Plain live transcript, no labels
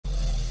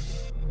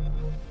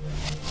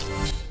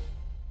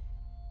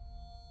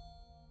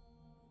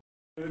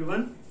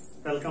Everyone,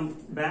 welcome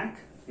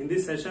back. In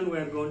this session we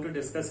are going to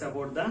discuss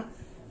about the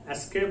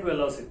escape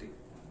velocity.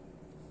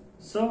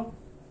 So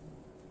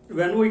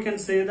when we can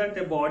say that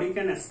a body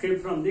can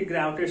escape from the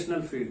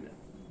gravitational field.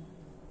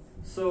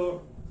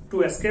 So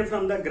to escape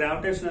from the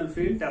gravitational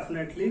field,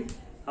 definitely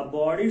a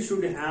body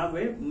should have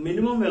a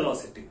minimum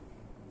velocity.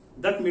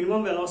 That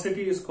minimum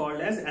velocity is called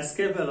as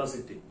escape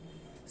velocity.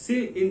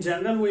 See, in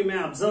general we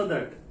may observe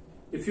that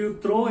if you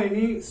throw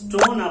any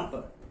stone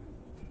up,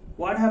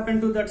 what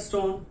happened to that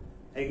stone?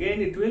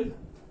 Again it will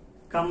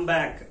come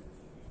back.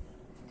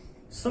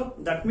 So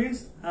that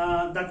means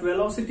that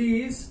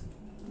velocity is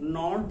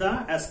not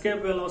the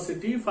escape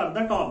velocity for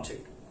that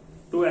object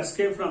to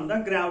escape from the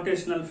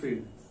gravitational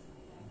field.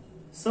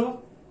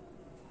 So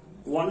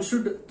one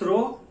should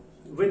throw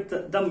with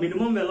the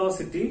minimum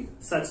velocity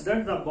such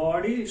that the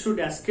body should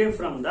escape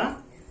from the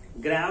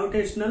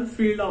gravitational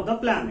field of the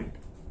planet.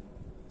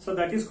 So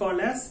that is called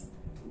as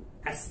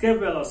escape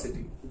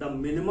velocity. The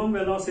minimum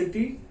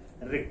velocity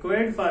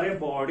required for a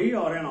body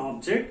or an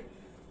object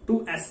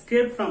to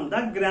escape from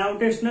the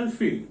gravitational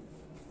field.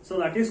 So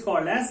that is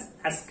called as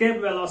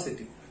escape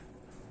velocity.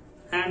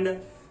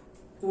 And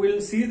we will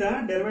see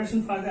the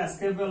derivation for the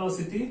escape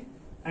velocity.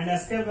 And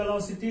escape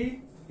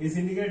velocity is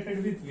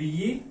indicated with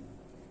VE.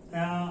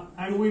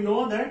 And we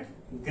know that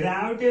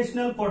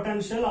gravitational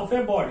potential of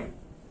a body.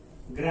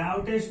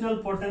 Gravitational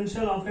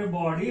potential of a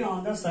body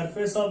on the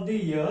surface of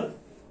the earth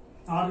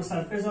or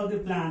surface of the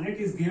planet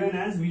is given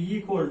as V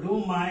equal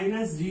to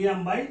minus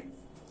Gm by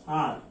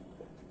R.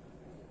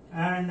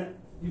 And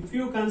if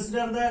you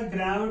consider the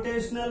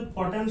gravitational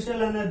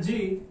potential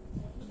energy,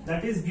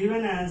 that is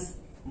given as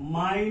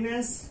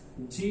minus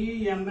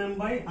Gmm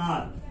by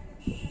R.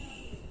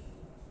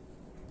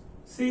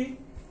 See,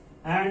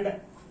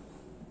 and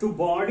to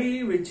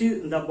body which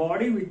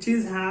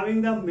is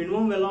having the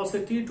minimum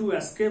velocity to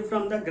escape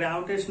from the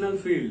gravitational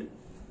field,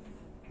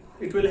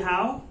 it will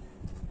have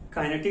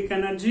kinetic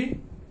energy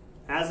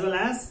as well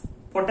as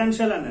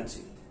potential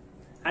energy,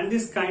 and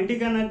this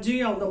kinetic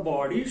energy of the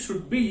body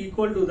should be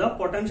equal to the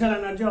potential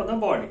energy of the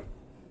body.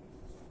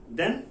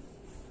 Then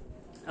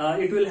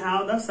it will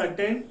have the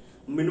certain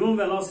minimum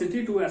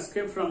velocity to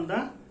escape from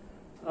the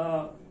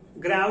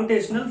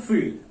gravitational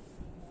field.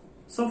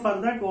 So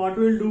for that what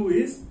we will do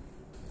is,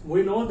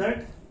 we know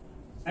that,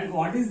 and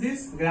what is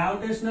this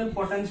gravitational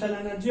potential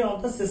energy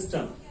of the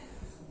system?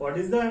 What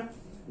is the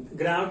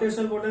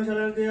gravitational potential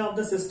energy of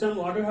the system?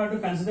 What we have to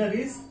consider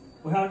is,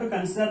 we have to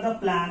consider the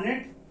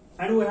planet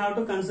and we have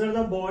to consider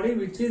the body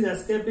which is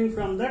escaping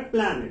from that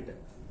planet.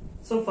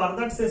 So for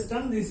that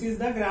system, this is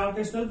the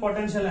gravitational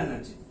potential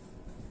energy.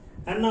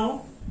 And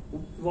now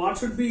what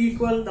should be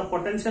equal? The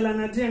potential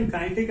energy and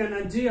kinetic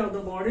energy of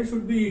the body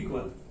should be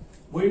equal.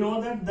 We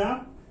know that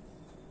the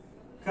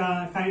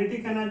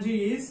kinetic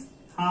energy is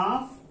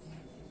half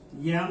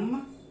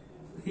m,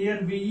 here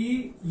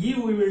VE, E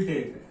we will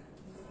take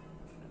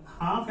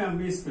half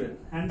mv square,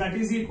 and that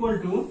is equal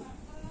to,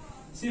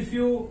 see, if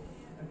you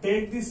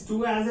take this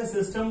 2 as a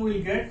system, we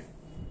will get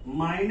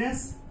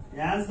minus,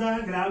 as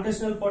the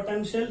gravitational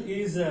potential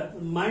is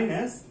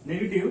minus,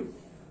 negative,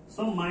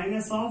 so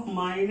minus of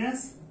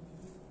minus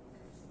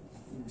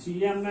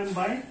Gmm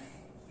by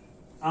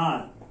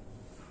R.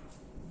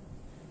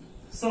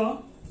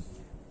 So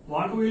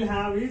what we will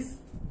have is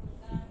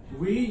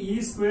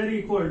VE square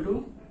equal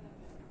to,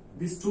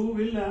 this 2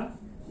 will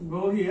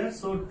go here,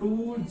 so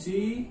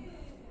 2G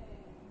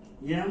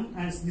m,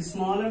 as the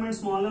small m and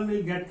small m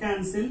will get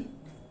cancelled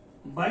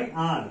by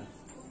R.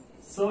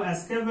 So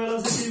escape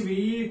velocity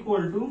VE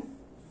equal to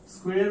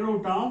square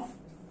root of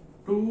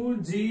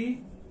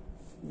 2G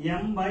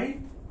m by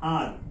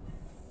R.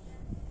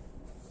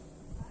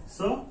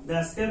 So the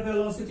escape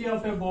velocity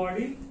of a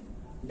body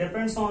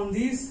depends on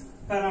these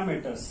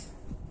parameters: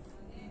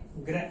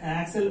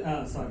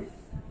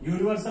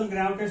 universal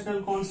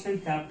gravitational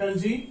constant capital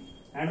G,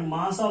 and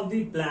mass of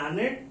the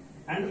planet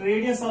and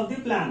radius of the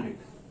planet.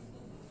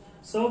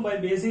 So by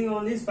basing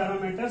on these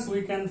parameters,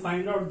 we can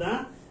find out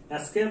the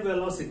escape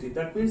velocity.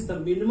 That means the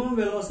minimum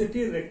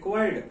velocity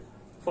required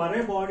for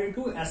a body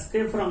to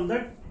escape from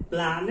the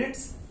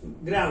planet's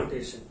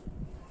gravitation.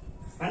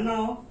 And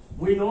now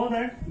we know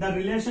that the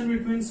relation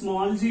between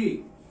small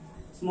g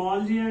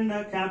and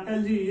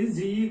capital G is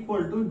G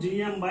equal to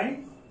Gm by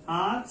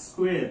R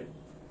square,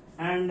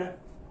 and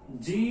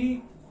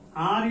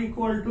R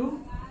equal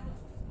to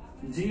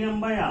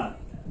Gm by R.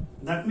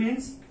 That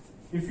means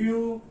if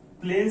you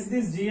place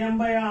this Gm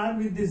by R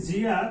with this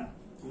Gr,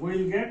 we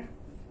will get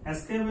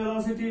escape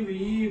velocity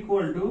VE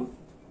equal to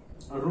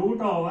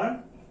root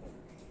over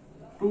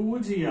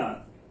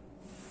 2Gr.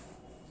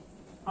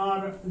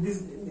 Or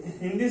this,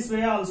 in this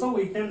way also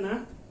we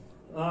can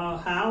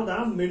have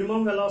the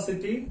minimum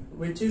velocity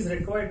which is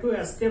required to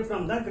escape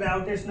from the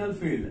gravitational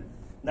field.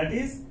 That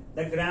is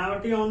the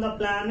gravity on the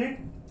planet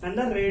and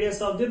the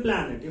radius of the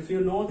planet. If you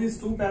know these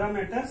two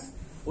parameters,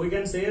 we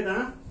can say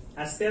the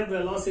escape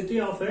velocity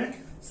of a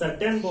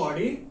certain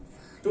body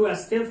to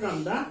escape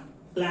from the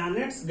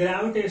planet's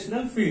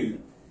gravitational field.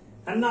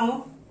 And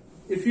now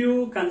if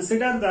you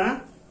consider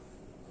the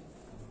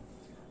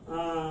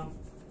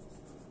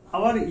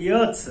our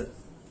Earth's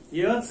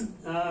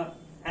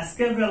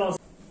escape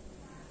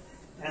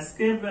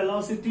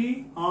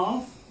velocity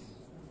of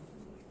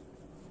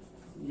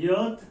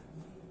Earth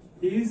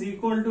is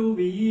equal to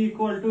VE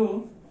equal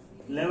to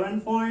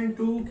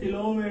 11.2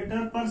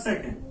 kilometer per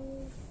second.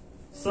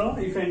 So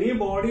if any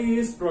body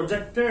is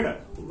projected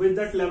with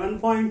that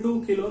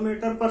 11.2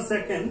 kilometer per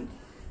second,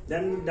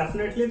 then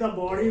definitely the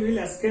body will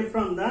escape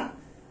from the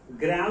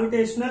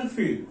gravitational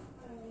field.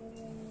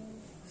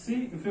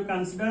 See, if you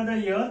consider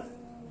the Earth,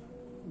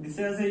 this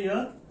is the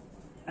Earth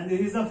and this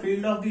is the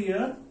field of the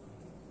Earth,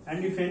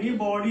 and if any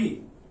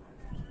body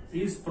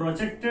is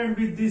projected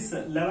with this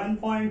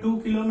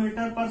 11.2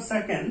 kilometer per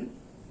second,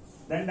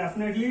 then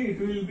definitely it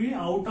will be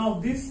out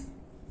of this,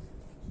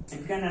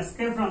 it can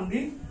escape from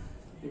the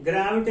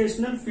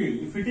gravitational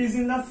field. If it is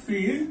in the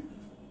field,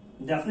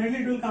 definitely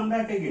it will come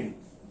back again.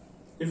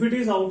 If it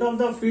is out of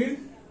the field,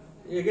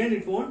 again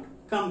it won't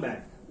come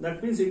back.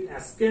 That means it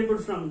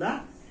escaped from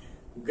the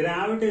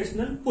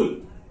gravitational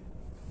pull.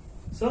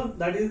 So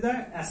that is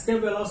the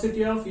escape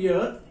velocity of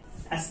Earth.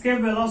 Escape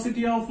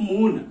velocity of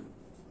Moon.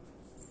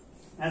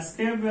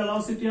 Escape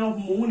velocity of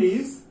Moon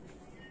is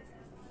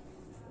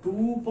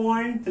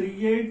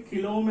 2.38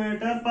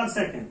 kilometer per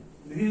second.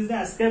 This is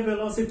the escape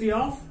velocity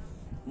of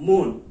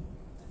Moon.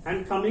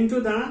 And coming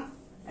to the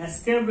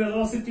escape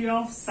velocity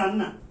of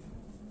Sun.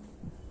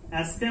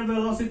 Escape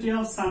velocity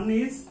of Sun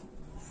is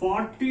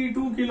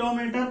 42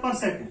 kilometer per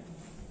second.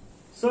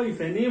 So if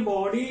any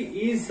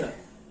body is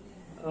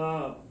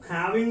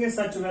having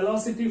such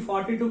velocity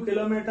 42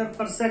 kilometer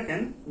per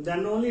second,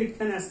 then only it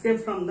can escape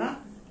from the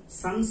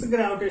Sun's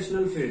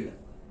gravitational field.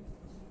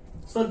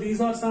 So these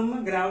are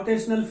some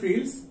gravitational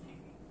fields.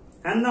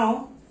 And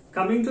now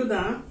coming to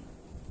the,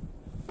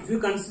 if you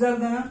consider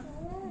the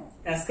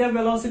escape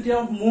velocity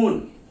of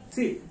Moon,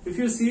 see, if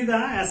you see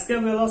the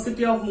escape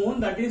velocity of Moon,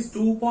 that is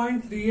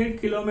 2.38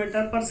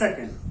 kilometer per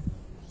second,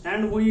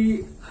 and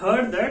we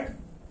heard that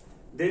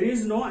there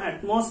is no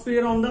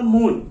atmosphere on the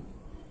Moon.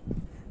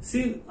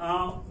 See,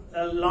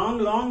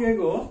 long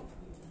ago,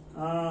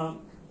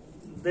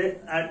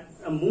 the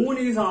Moon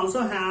is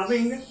also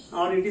having,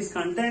 or it is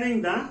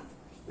containing the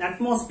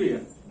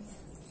atmosphere,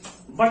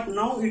 but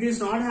now it is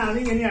not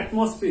having any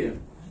atmosphere.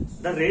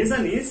 The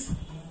reason is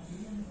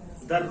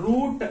the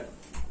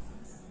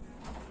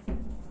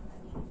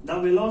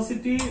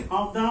velocity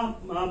of the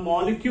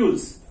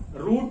molecules,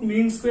 root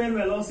mean square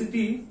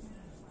velocity,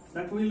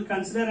 that we will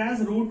consider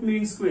as root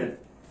mean square.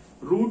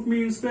 Root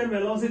mean square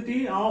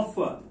velocity of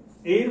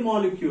air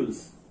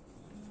molecules.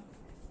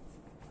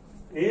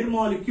 Air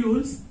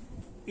molecules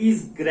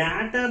is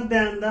greater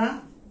than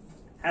the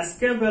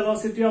escape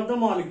velocity of the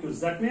molecules.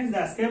 That means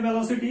the escape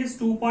velocity is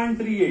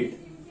 2.38.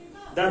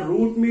 The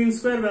root mean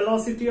square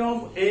velocity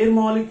of air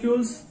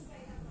molecules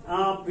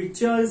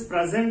which is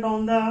present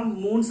on the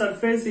Moon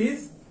surface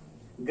is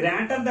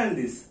greater than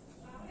this.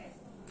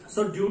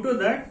 So due to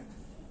that,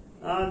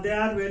 they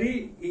are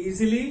very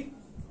easily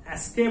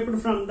escaped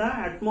from the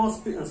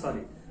atmosphere,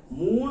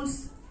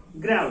 Moon's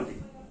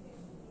gravity.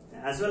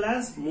 As well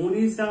as Moon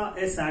is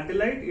a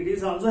satellite, it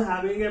is also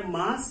having a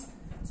mass.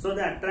 So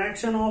the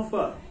attraction of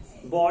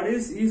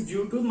bodies is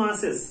due to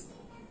masses.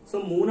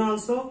 So Moon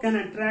also can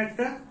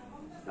attract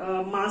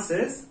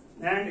masses,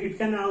 and it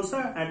can also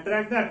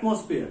attract the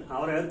atmosphere.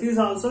 Our Earth is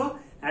also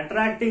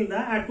attracting the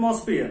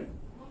atmosphere.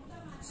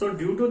 So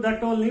due to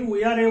that only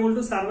we are able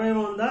to survive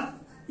on the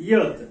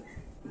Earth.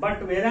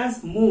 But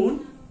whereas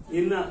Moon,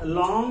 in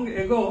long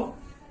ago,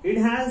 it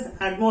has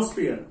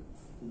atmosphere.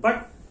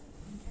 But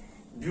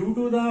due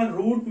to the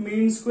root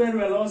mean square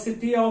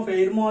velocity of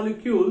air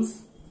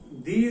molecules,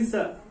 these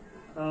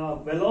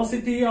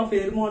velocity of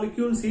air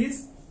molecules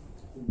is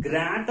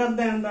greater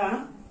than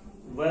the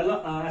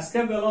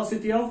escape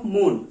velocity of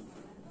Moon.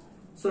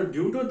 So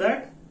due to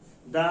that,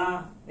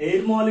 the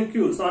air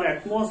molecules or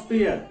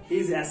atmosphere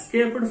is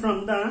escaped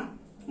from the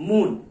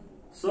Moon.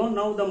 So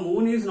now the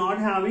Moon is not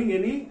having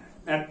any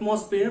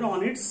atmosphere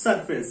on its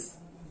surface.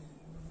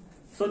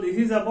 So this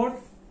is about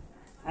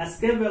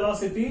escape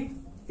velocity.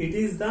 It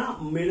is the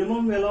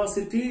minimum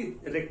velocity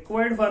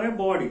required for a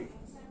body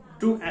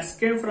to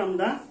escape from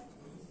the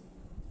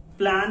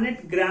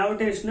planet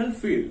gravitational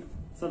field.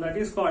 So that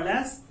is called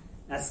as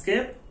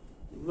escape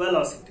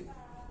velocity.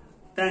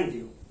 Thank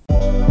you.